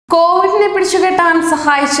കോവിഡിനെ പിടിച്ചുകെട്ടാൻ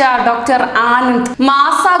സഹായിച്ച ഡോക്ടർ ആനന്ദ്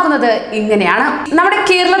മാസാകുന്നത് ഇങ്ങനെയാണ്. നമ്മുടെ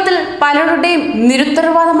കേരളത്തിൽ പലരുടെയും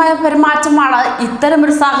നിരുത്തരവാദമായ പെരുമാറ്റമാണ്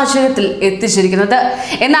ഇത്തരമൊരു സാഹചര്യത്തിൽ എത്തിച്ചിരിക്കുന്നത്.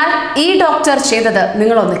 എന്നാൽ ഈ ഡോക്ടർ ചെയ്തത്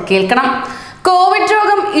നിങ്ങളൊന്ന് കേൾക്കണം. കോവിഡ്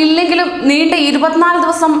രോഗം ഇല്ലെങ്കിലും നീണ്ട 24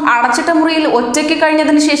 ദിവസം അടച്ചിട്ട മുറിയിൽ ഒറ്റയ്ക്ക്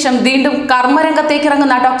കഴിഞ്ഞതിന് ശേഷം വീണ്ടും കർമ്മരംഗത്തേക്ക്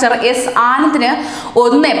ഇറങ്ങുന്ന ഡോക്ടർ എസ് ആനന്ദിന്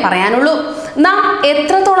ഒന്നേ പറയാനുള്ളൂ: നാം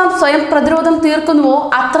എത്രത്തോളം സ്വയം പ്രതിരോധം തീർക്കുന്നുവോ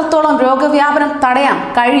അത്രത്തോളം രോഗവ്യാപനം തടയാൻ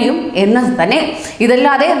കഴിയും എന്നത് തന്നെ.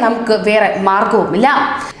 ഇതല്ലാതെ നമുക്ക് വേറെ മാർഗവുമില്ല.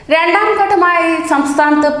 രണ്ടാം ഘട്ടമായി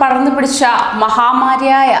സംസ്ഥാനത്ത് പടർന്നു പിടിച്ച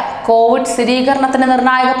മഹാമാരിയായ കോവിഡ് സ്ഥിരീകരണത്തിന്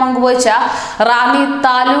നിർണായക പങ്കുവഹിച്ച റാന്നി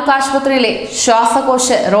താലൂക്ക് ആശുപത്രിയിലെ ശ്വാസകോശ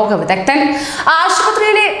രോഗവിദഗ്ധൻ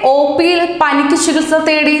ആശുപത്രിയിലെ OPയിൽ പനിക്ക് ചികിത്സ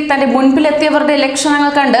തേടി തന്റെ മുൻപിലെത്തിയവരുടെ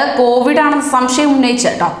ലക്ഷണങ്ങൾ കണ്ട് കോവിഡ് ആണെന്ന് സംശയം ഉന്നയിച്ച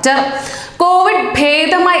ഡോക്ടർ കോവിഡ്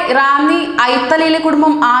ഭേദമായി റാന്നി ഐത്തലയിലെ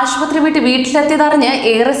കുടുംബം ആശുപത്രി വിട്ട് വീട്ടിലെത്തിയതറിഞ്ഞ്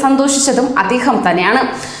ഏറെ സന്തോഷിച്ചതും അദ്ദേഹം തന്നെയാണ്.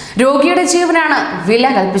 രോഗിയുടെ ജീവനാണ് വില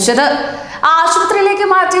കൽപ്പിച്ചത്. ആശുപത്രിയിലേക്ക്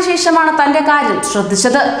മാറ്റിയ ശേഷമാണ് തന്റെ കാര്യം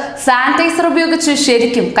ശ്രദ്ധിച്ചത്. സാനിറ്റൈസർ ഉപയോഗിച്ച്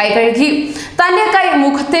ശരിക്കും കൈ കഴുകി. തന്റെ കൈ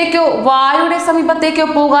മുഖത്തേക്കോ വായുടെ സമീപത്തേക്കോ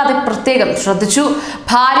പോകാതെ പ്രത്യേകം ശ്രദ്ധിച്ചു.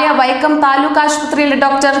 ഭാര്യ വൈക്കം താലൂക്ക് ആശുപത്രിയിലെ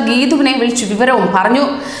ഡോക്ടർ ഗീതുവിനെ വിളിച്ചു വിവരവും പറഞ്ഞു.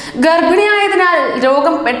 ഗർഭിണിയായതിനാൽ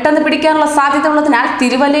രോഗം പെട്ടെന്ന് പിടിക്കാനുള്ള സാധ്യത ഉള്ളതിനാൽ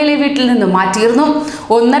തിരുവല്ലയിലെ വീട്ടിൽ നിന്ന് മാറ്റിയിരുന്നു.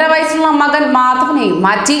 1.5 വയസ്സുള്ള മകൻ മാധവനെയും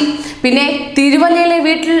മാറ്റി. പിന്നെ തിരുവല്ലയിലെ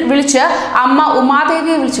വീട്ടിൽ വിളിച്ച് അമ്മ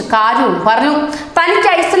ഉമാദേവിയെ വിളിച്ച് കാര്യവും പറഞ്ഞു. തനിക്ക്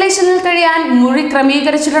ഐസൊലേഷനിൽ കഴിയാൻ മുറി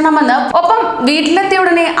ക്രമീകരിച്ചിടണമെന്ന്, ഒപ്പം വീട്ടിലെത്തിയ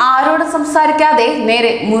ഉടനെ ആരോടും സംസാരിക്കാതെ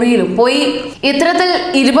നേരെ മുറിയിലും പോയി. ഇത്തരത്തിൽ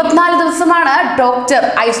 24 ദിവസമാണ് ഡോക്ടർ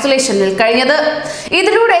ഐസൊലേഷനിൽ കഴിഞ്ഞത്.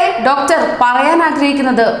 ഇതിലൂടെ ഡോക്ടർ പറയാൻ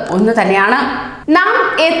ആഗ്രഹിക്കുന്നത് ഒന്ന് തന്നെയാണ്: നാം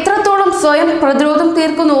എത്രത്തോളം സ്വയം പ്രതിരോധം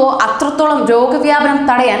തീർക്കുന്നുവോ അത്രത്തോളം രോഗവ്യാപനം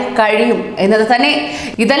തടയാൻ കഴിയും എന്നത് തന്നെ.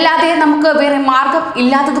 ഇതല്ലാതെ നമുക്ക് വേറെ മാർഗം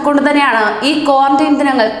ഇല്ലാത്തത് കൊണ്ട് തന്നെയാണ് ഈ ക്വാറന്റൈൻ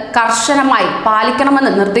ദിനങ്ങൾ കർശനമായി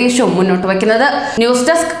പാലിക്കണമെന്ന് നിർദ്ദേശവും മുന്നോട്ട് വയ്ക്കുന്നത്. ന്യൂസ്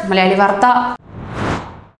ഡെസ്ക് മലയാളി വാർത്ത.